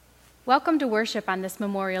Welcome to worship on this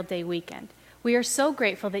Memorial Day weekend. We are so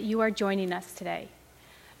grateful that you are joining us today.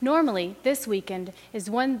 Normally, this weekend is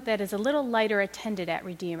one that is a little lighter attended at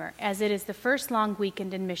Redeemer, as it is the first long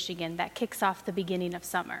weekend in Michigan that kicks off the beginning of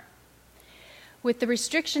summer. With the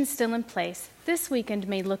restrictions still in place, this weekend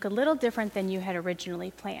may look a little different than you had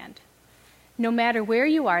originally planned. No matter where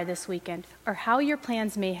you are this weekend or how your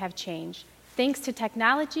plans may have changed, thanks to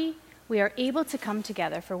technology, we are able to come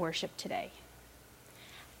together for worship today.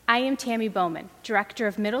 I am Tammy Bowman, Director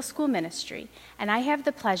of Middle School Ministry, and I have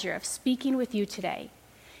the pleasure of speaking with you today.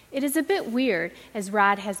 It is a bit weird, as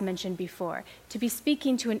Rod has mentioned before, to be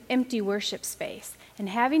speaking to an empty worship space and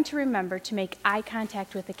having to remember to make eye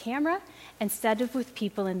contact with the camera instead of with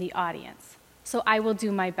people in the audience. So I will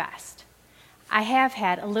do my best. I have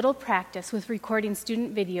had a little practice with recording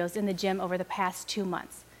student videos in the gym over the past 2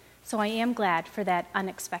 months, so I am glad for that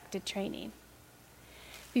unexpected training.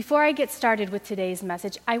 Before I get started with today's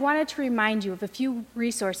message, I wanted to remind you of a few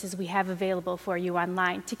resources we have available for you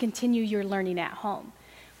online to continue your learning at home.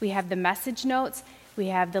 We have the message notes, we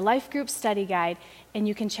have the life group study guide, and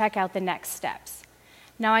you can check out the next steps.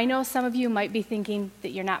 Now, I know some of you might be thinking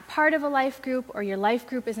that you're not part of a life group or your life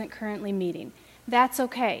group isn't currently meeting. That's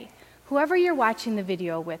okay. Whoever you're watching the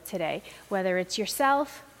video with today, whether it's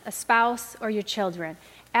yourself, a spouse, or your children,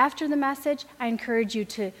 after the message, I encourage you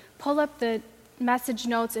to pull up the message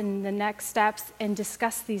notes and the next steps and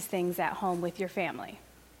discuss these things at home with your family.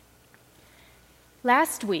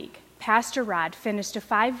 Last week, Pastor Rod finished a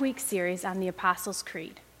 5-week series on the Apostles'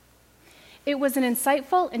 Creed. It was an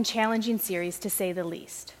insightful and challenging series, to say the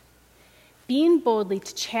least. Being boldly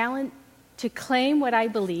to claim what I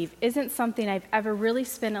believe isn't something I've ever really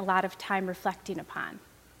spent a lot of time reflecting upon.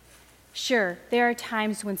 Sure, there are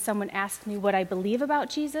times when someone asks me what I believe about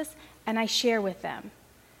Jesus, and I share with them.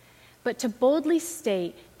 But to boldly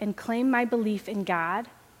state and claim my belief in God,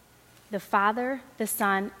 the Father, the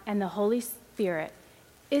Son, and the Holy Spirit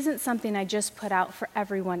isn't something I just put out for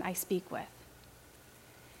everyone I speak with.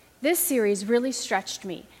 This series really stretched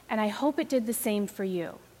me, and I hope it did the same for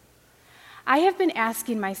you. I have been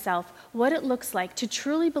asking myself what it looks like to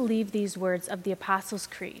truly believe these words of the Apostles'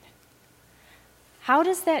 Creed. How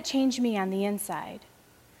does that change me on the inside?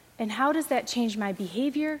 And how does that change my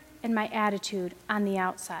behavior and my attitude on the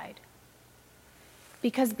outside?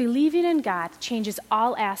 Because believing in God changes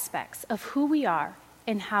all aspects of who we are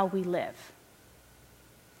and how we live.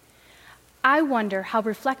 I wonder how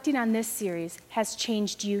reflecting on this series has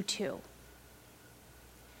changed you too.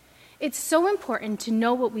 It's so important to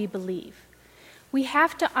know what we believe. We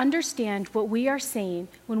have to understand what we are saying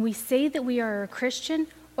when we say that we are a Christian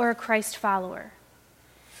or a Christ follower.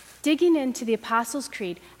 Digging into the Apostles'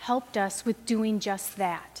 Creed helped us with doing just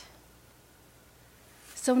that.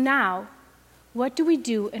 So now, what do we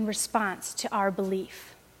do in response to our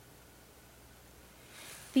belief?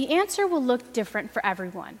 The answer will look different for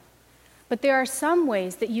everyone, but there are some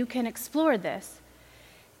ways that you can explore this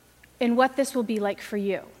and what this will be like for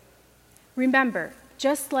you. Remember,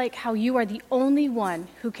 just like how you are the only one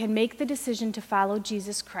who can make the decision to follow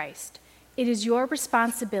Jesus Christ, it is your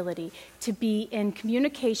responsibility to be in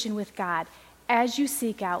communication with God as you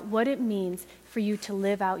seek out what it means for you to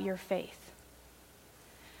live out your faith.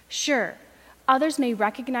 Sure, others may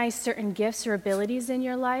recognize certain gifts or abilities in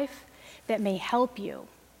your life that may help you,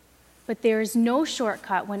 but there is no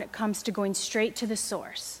shortcut when it comes to going straight to the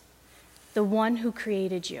source, the one who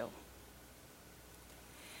created you.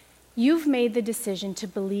 You've made the decision to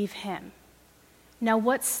believe him. Now,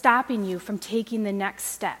 what's stopping you from taking the next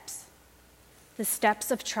steps? The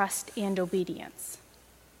steps of trust and obedience.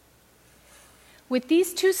 With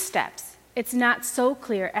these 2 steps, it's not so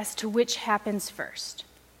clear as to which happens first.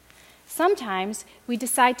 Sometimes we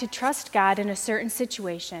decide to trust God in a certain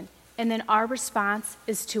situation, and then our response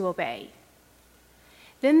is to obey.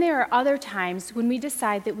 Then there are other times when we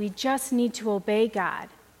decide that we just need to obey God,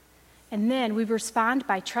 and then we respond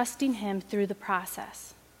by trusting him through the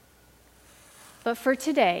process. But for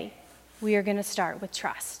today, we are going to start with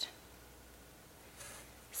trust.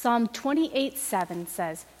 Psalm 28:7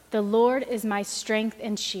 says, "The Lord is my strength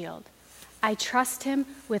and shield. I trust him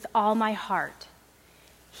with all my heart.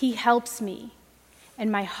 He helps me, and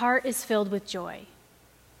my heart is filled with joy.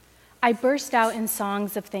 I burst out in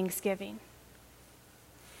songs of thanksgiving."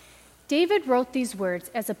 David wrote these words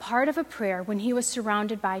as a part of a prayer when he was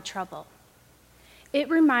surrounded by trouble. It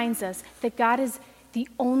reminds us that God is the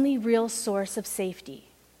only real source of safety.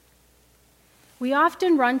 We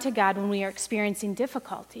often run to God when we are experiencing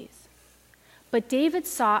difficulties, but David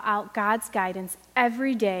sought out God's guidance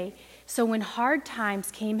every day, so when hard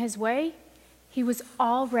times came his way, he was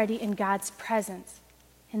already in God's presence,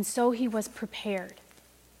 and so he was prepared.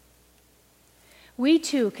 We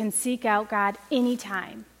too can seek out God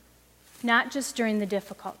anytime, not just during the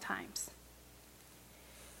difficult times.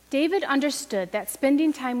 David understood that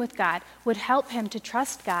spending time with God would help him to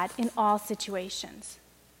trust God in all situations.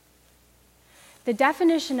 The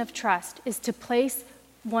definition of trust is to place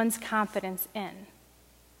one's confidence in.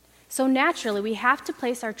 So naturally, we have to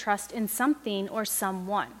place our trust in something or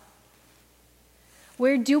someone.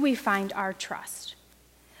 Where do we find our trust?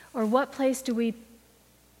 Or what place do we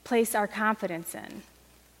place our confidence in?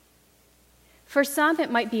 For some,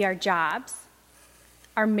 it might be our jobs,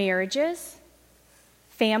 our marriages,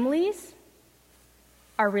 families,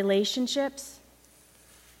 our relationships,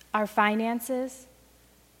 our finances,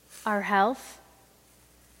 our health,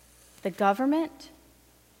 the government,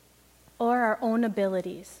 or our own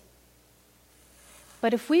abilities.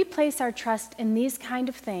 But if we place our trust in these kind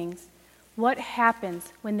of things, what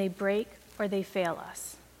happens when they break or they fail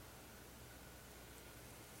us?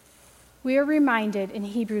 We are reminded in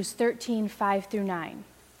Hebrews 13, 5-9,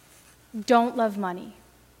 don't love money.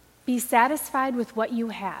 Be satisfied with what you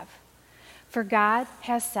have. For God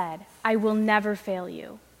has said, I will never fail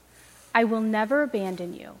you. I will never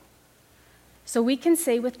abandon you. So we can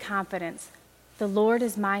say with confidence, the Lord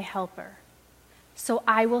is my helper. So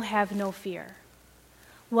I will have no fear.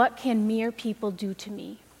 What can mere people do to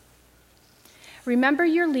me? Remember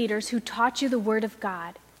your leaders who taught you the word of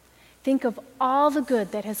God. Think of all the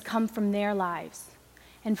good that has come from their lives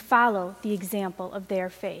and follow the example of their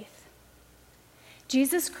faith.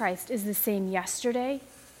 Jesus Christ is the same yesterday,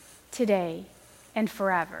 today, and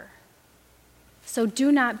forever. So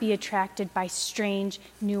do not be attracted by strange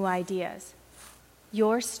new ideas.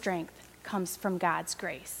 Your strength comes from God's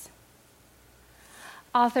grace.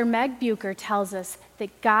 Author Meg Bucher tells us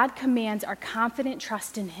that God commands our confident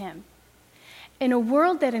trust in Him. In a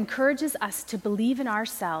world that encourages us to believe in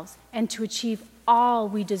ourselves and to achieve all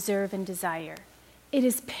we deserve and desire, it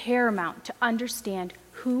is paramount to understand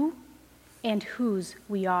who and whose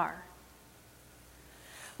we are.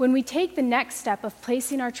 When we take the next step of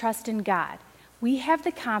placing our trust in God, we have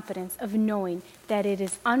the confidence of knowing that it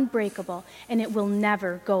is unbreakable and it will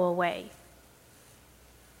never go away.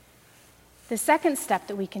 The second step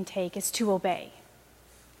that we can take is to obey.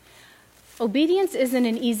 Obedience isn't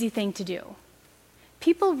an easy thing to do.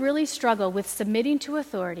 People really struggle with submitting to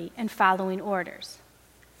authority and following orders.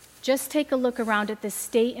 Just take a look around at this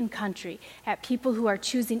state and country, at people who are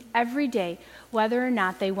choosing every day whether or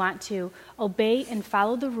not they want to obey and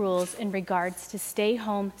follow the rules in regards to stay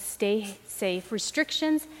home, stay safe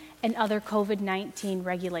restrictions and other COVID-19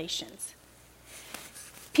 regulations.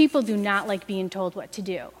 People do not like being told what to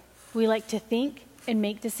do. We like to think and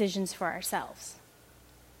make decisions for ourselves.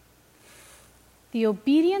 The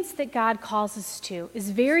obedience that God calls us to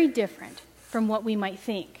is very different from what we might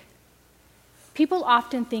think. People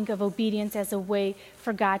often think of obedience as a way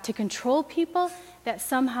for God to control people that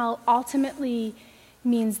somehow ultimately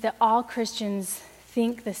means that all Christians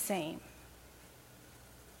think the same.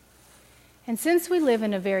 And since we live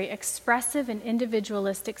in a very expressive and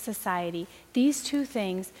individualistic society, these two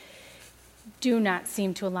things do not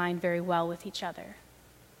seem to align very well with each other.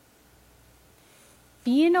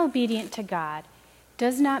 Being obedient to God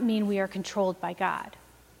does not mean we are controlled by God.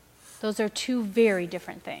 Those are two very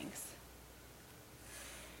different things.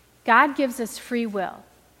 God gives us free will,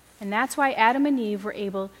 and that's why Adam and Eve were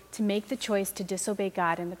able to make the choice to disobey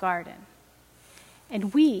God in the garden.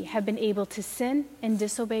 And we have been able to sin and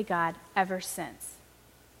disobey God ever since.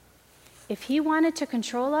 If He wanted to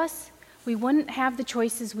control us, we wouldn't have the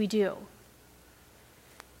choices we do.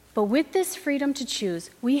 But with this freedom to choose,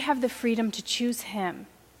 we have the freedom to choose Him.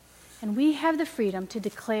 And we have the freedom to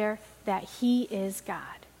declare that He is God.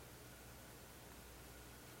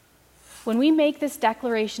 When we make this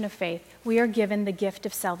declaration of faith, we are given the gift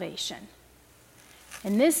of salvation.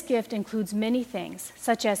 And this gift includes many things,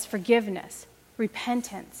 such as forgiveness,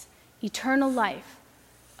 repentance, eternal life,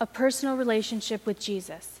 a personal relationship with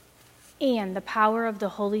Jesus, and the power of the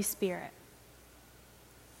Holy Spirit.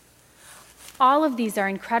 All of these are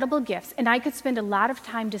incredible gifts, and I could spend a lot of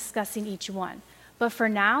time discussing each one. But for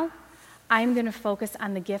now, I'm going to focus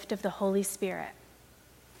on the gift of the Holy Spirit.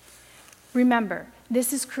 Remember,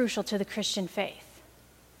 this is crucial to the Christian faith.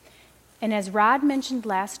 And as Rod mentioned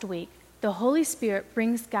last week, the Holy Spirit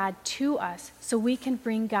brings God to us so we can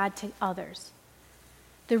bring God to others.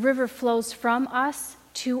 The river flows from us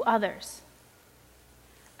to others.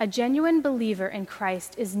 A genuine believer in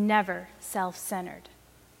Christ is never self-centered.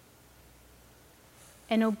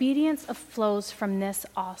 And obedience flows from this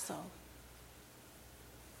also.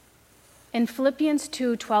 In Philippians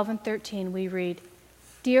 2:12-13, we read,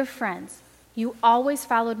 "Dear friends, you always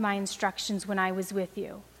followed my instructions when I was with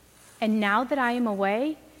you. And now that I am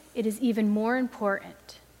away, it is even more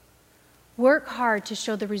important. Work hard to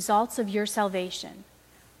show the results of your salvation,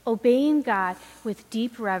 obeying God with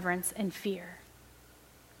deep reverence and fear.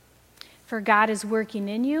 For God is working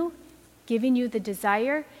in you, giving you the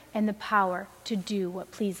desire and the power to do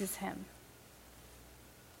what pleases Him.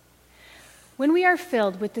 When we are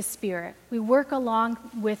filled with the Spirit, we work along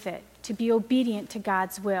with it to be obedient to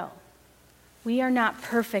God's will. We are not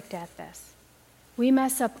perfect at this. We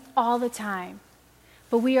mess up all the time,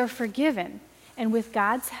 but we are forgiven, and with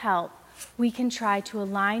God's help, we can try to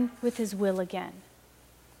align with His will again.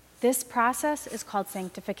 This process is called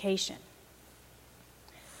sanctification.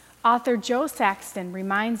 Author Joe Saxton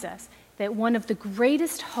reminds us that one of the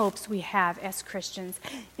greatest hopes we have as Christians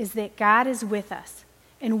is that God is with us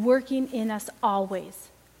and working in us always.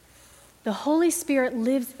 The Holy Spirit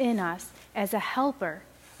lives in us as a helper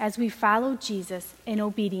as we follow Jesus in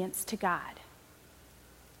obedience to God.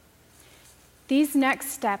 These next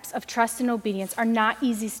steps of trust and obedience are not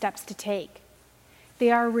easy steps to take.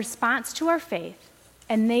 They are a response to our faith,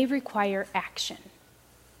 and they require action.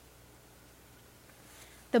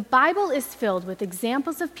 The Bible is filled with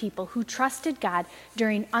examples of people who trusted God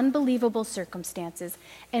during unbelievable circumstances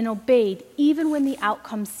and obeyed even when the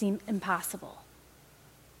outcomes seemed impossible.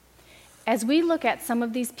 As we look at some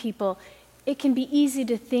of these people, it can be easy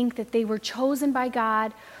to think that they were chosen by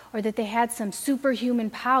God or that they had some superhuman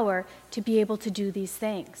power to be able to do these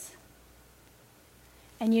things.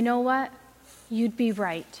 And you know what? You'd be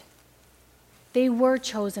right. They were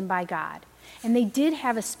chosen by God, and they did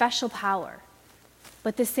have a special power.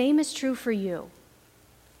 But the same is true for you.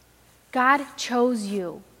 God chose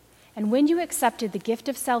you, and when you accepted the gift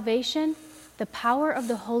of salvation, the power of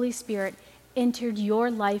the Holy Spirit entered your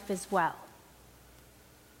life as well.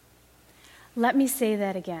 Let me say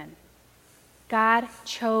that again. God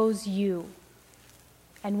chose you,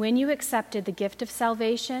 and when you accepted the gift of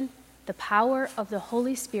salvation, the power of the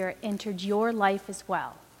Holy Spirit entered your life as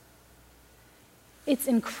well. It's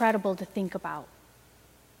incredible to think about.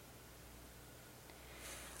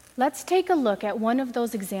 Let's take a look at one of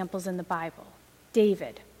those examples in the Bible,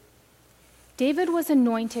 David. David was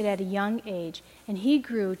anointed at a young age, and he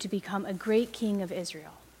grew to become a great king of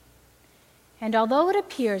Israel. And although it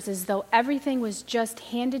appears as though everything was just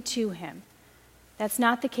handed to him, that's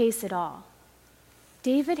not the case at all.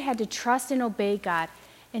 David had to trust and obey God,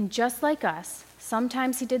 and just like us,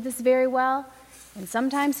 sometimes he did this very well, and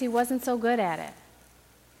sometimes he wasn't so good at it.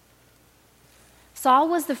 Saul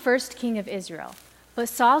was the first king of Israel, but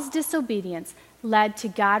Saul's disobedience led to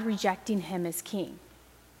God rejecting him as king.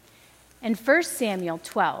 In 1 Samuel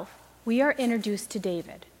 12, we are introduced to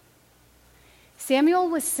David. Samuel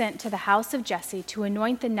was sent to the house of Jesse to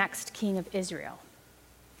anoint the next king of Israel.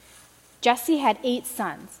 Jesse had 8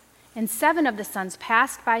 sons, and 7 of the sons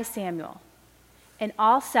passed by Samuel, and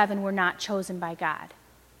all 7 were not chosen by God.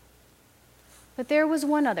 But there was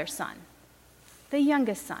one other son, the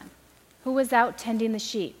youngest son, who was out tending the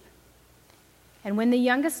sheep. And when the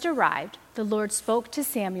youngest arrived, the Lord spoke to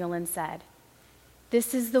Samuel and said,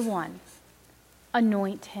 "This is the one,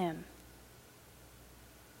 anoint him."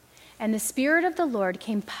 And the Spirit of the Lord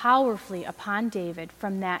came powerfully upon David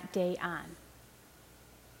from that day on.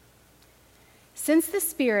 Since the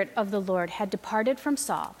Spirit of the Lord had departed from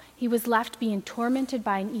Saul, he was left being tormented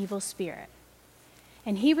by an evil spirit.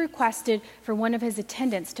 And he requested for one of his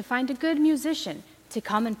attendants to find a good musician to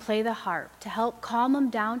come and play the harp, to help calm him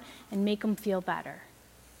down and make him feel better.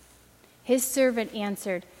 His servant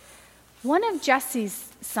answered, "One of Jesse's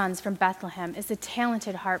sons from Bethlehem is a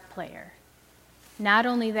talented harp player. Not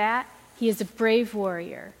only that, he is a brave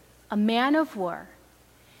warrior, a man of war,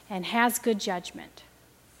 and has good judgment.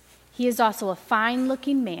 He is also a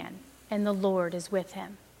fine-looking man, and the Lord is with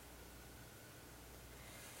him."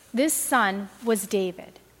 This son was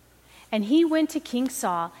David, and he went to King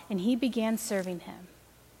Saul, and he began serving him.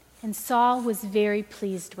 And Saul was very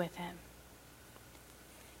pleased with him.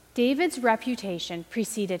 David's reputation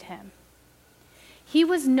preceded him. He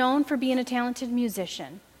was known for being a talented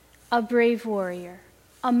musician, a brave warrior,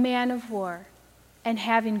 a man of war, and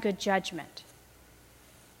having good judgment.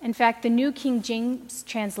 In fact, the New King James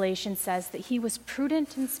translation says that he was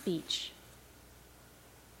prudent in speech.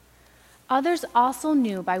 Others also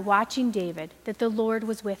knew by watching David that the Lord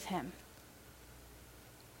was with him.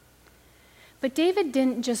 But David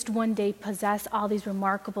didn't just one day possess all these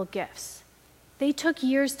remarkable gifts. They took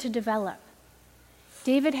years to develop.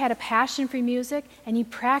 David had a passion for music, and he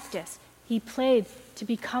practiced. He played to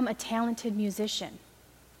become a talented musician.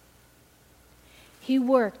 He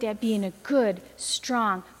worked at being a good,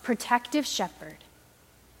 strong, protective shepherd.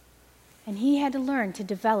 And he had to learn to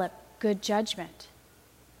develop good judgment.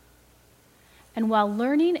 And while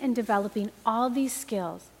learning and developing all these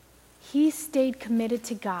skills, he stayed committed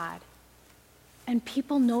to God, and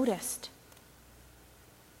people noticed.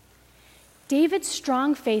 David's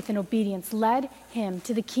strong faith and obedience led him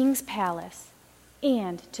to the king's palace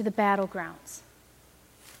and to the battlegrounds.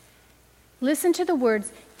 Listen to the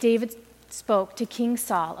words David spoke to King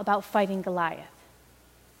Saul about fighting Goliath.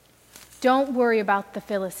 "Don't worry about the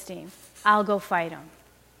Philistine. I'll go fight him."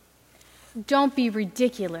 "Don't be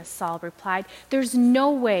ridiculous," Saul replied. "There's no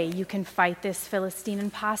way you can fight this Philistine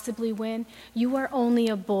and possibly win. You are only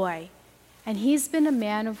a boy, and he's been a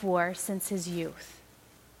man of war since his youth."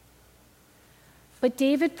 But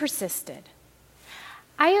David persisted.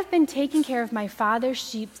 "I have been taking care of my father's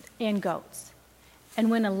sheep and goats, and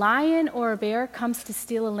when a lion or a bear comes to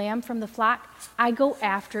steal a lamb from the flock, I go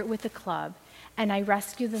after it with a club, and I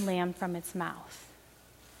rescue the lamb from its mouth.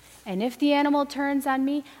 And if the animal turns on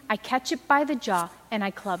me, I catch it by the jaw and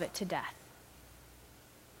I club it to death.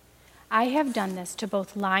 I have done this to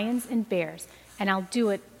both lions and bears, and I'll do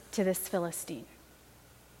it to this Philistine.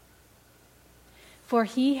 For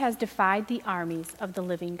he has defied the armies of the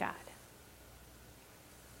living God."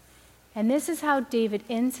 And this is how David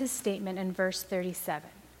ends his statement in verse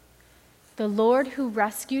 37. "The Lord who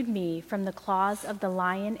rescued me from the claws of the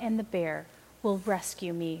lion and the bear will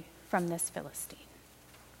rescue me from this Philistine."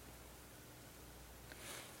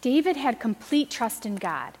 David had complete trust in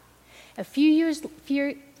God. A few years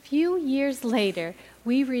later,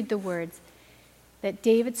 we read the words that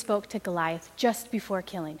David spoke to Goliath just before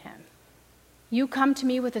killing him. "You come to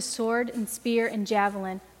me with a sword and spear and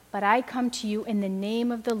javelin, but I come to you in the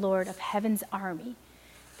name of the Lord of heaven's army,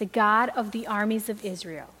 the God of the armies of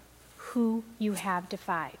Israel, who you have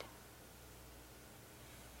defied."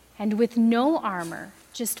 And with no armor,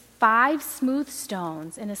 just 5 smooth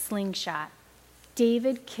stones and a slingshot,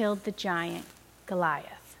 David killed the giant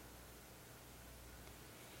Goliath.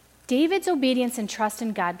 David's obedience and trust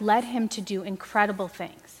in God led him to do incredible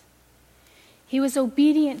things. He was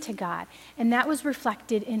obedient to God, and that was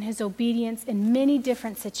reflected in his obedience in many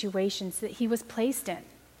different situations that he was placed in.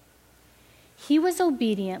 He was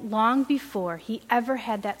obedient long before he ever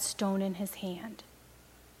had that stone in his hand.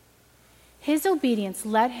 His obedience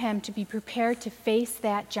led him to be prepared to face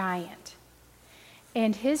that giant.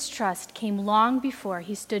 And his trust came long before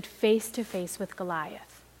he stood face to face with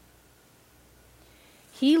Goliath.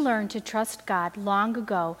 He learned to trust God long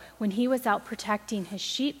ago when he was out protecting his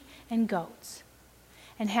sheep and goats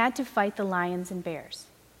and had to fight the lions and bears.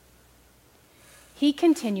 He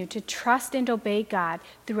continued to trust and obey God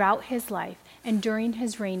throughout his life and during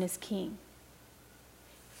his reign as king.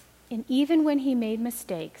 And even when he made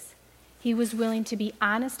mistakes, he was willing to be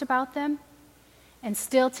honest about them. And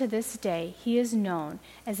still to this day, he is known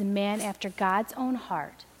as a man after God's own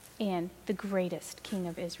heart and the greatest king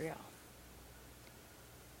of Israel.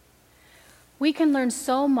 We can learn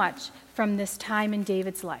so much from this time in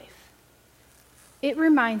David's life. It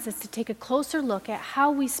reminds us to take a closer look at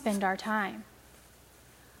how we spend our time.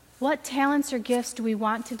 What talents or gifts do we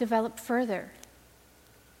want to develop further?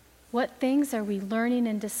 What things are we learning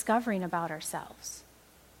and discovering about ourselves?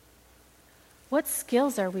 What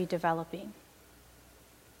skills are we developing?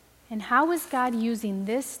 And how is God using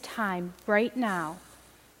this time right now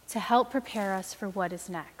to help prepare us for what is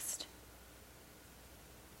next?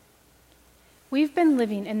 We've been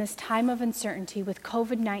living in this time of uncertainty with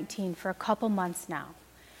COVID-19 for a couple months now.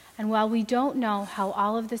 And while we don't know how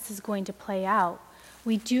all of this is going to play out,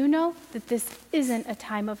 we do know that this isn't a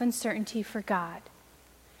time of uncertainty for God.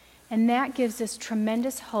 And that gives us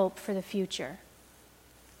tremendous hope for the future.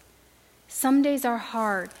 Some days are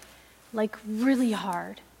hard, like really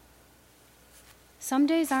hard. Some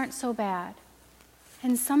days aren't so bad,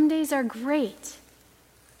 and some days are great.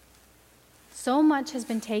 So much has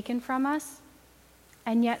been taken from us,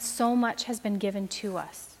 and yet so much has been given to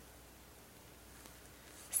us.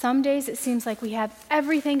 Some days it seems like we have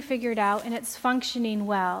everything figured out and it's functioning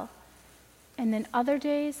well, and then other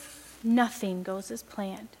days, nothing goes as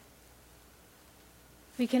planned.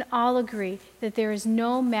 We can all agree that there is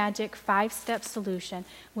no magic 5-step solution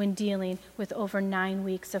when dealing with over 9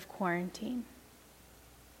 weeks of quarantine.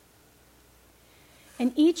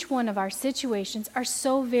 And each one of our situations are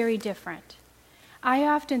so very different. I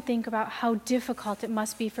often think about how difficult it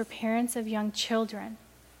must be for parents of young children.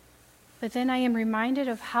 But then I am reminded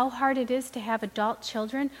of how hard it is to have adult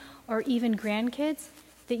children or even grandkids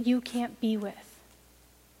that you can't be with.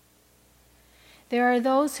 There are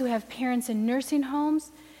those who have parents in nursing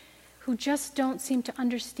homes who just don't seem to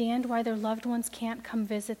understand why their loved ones can't come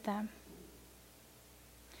visit them.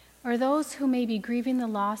 Or those who may be grieving the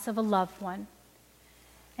loss of a loved one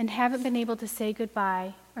and haven't been able to say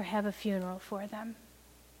goodbye or have a funeral for them.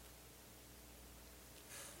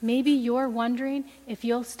 Maybe you're wondering if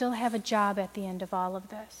you'll still have a job at the end of all of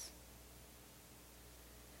this.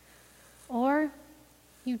 Or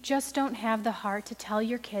you just don't have the heart to tell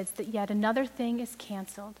your kids that yet another thing is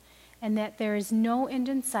canceled and that there is no end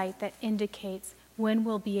in sight that indicates when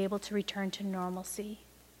we'll be able to return to normalcy,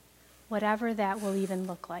 whatever that will even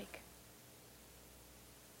look like.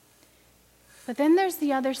 But then there's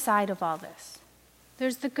the other side of all this.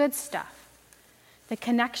 There's the good stuff. The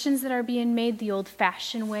connections that are being made the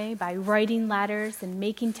old-fashioned way by writing letters and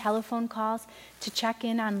making telephone calls to check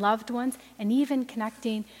in on loved ones and even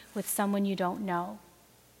connecting with someone you don't know.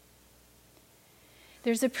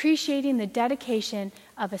 There's appreciating the dedication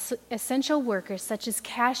of essential workers such as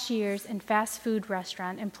cashiers and fast food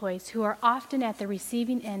restaurant employees who are often at the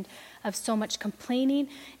receiving end of so much complaining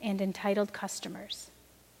and entitled customers.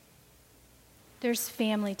 There's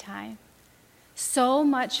family time. So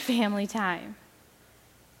much family time.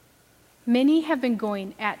 Many have been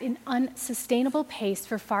going at an unsustainable pace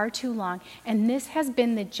for far too long, and this has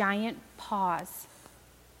been the giant pause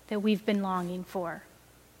that we've been longing for.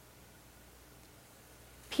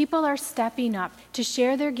 People are stepping up to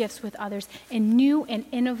share their gifts with others in new and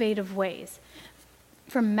innovative ways.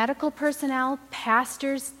 From medical personnel,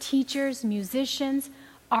 pastors, teachers, musicians,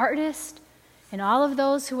 artists, and all of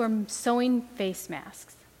those who are sewing face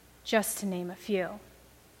masks, just to name a few.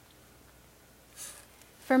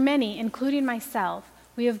 For many, including myself,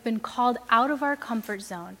 we have been called out of our comfort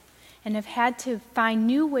zone and have had to find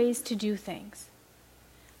new ways to do things.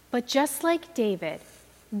 But just like David,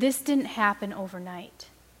 this didn't happen overnight.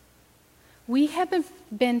 We have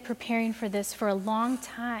been preparing for this for a long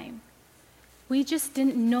time. We just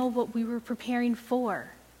didn't know what we were preparing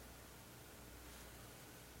for.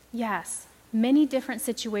 Yes, many different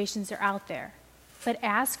situations are out there, but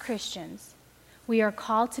as Christians, we are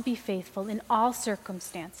called to be faithful in all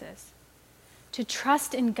circumstances, to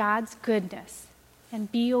trust in God's goodness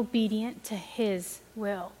and be obedient to His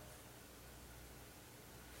will.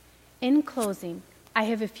 In closing, I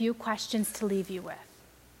have a few questions to leave you with.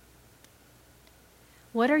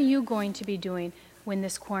 What are you going to be doing when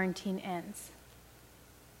this quarantine ends?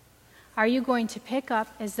 Are you going to pick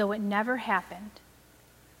up as though it never happened?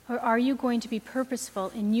 Or are you going to be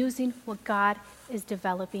purposeful in using what God is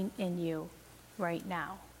developing in you right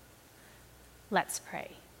now? Let's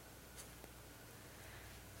pray.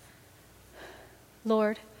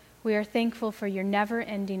 Lord, we are thankful for your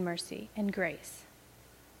never-ending mercy and grace.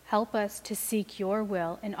 Help us to seek your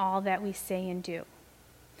will in all that we say and do,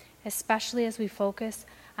 especially as we focus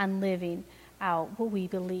on living out what we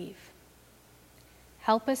believe.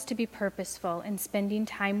 Help us to be purposeful in spending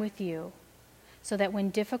time with you so that when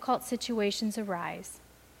difficult situations arise,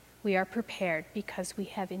 we are prepared because we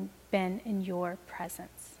have been in your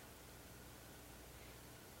presence.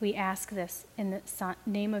 We ask this in the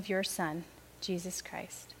name of your Son, Jesus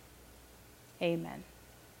Christ. Amen.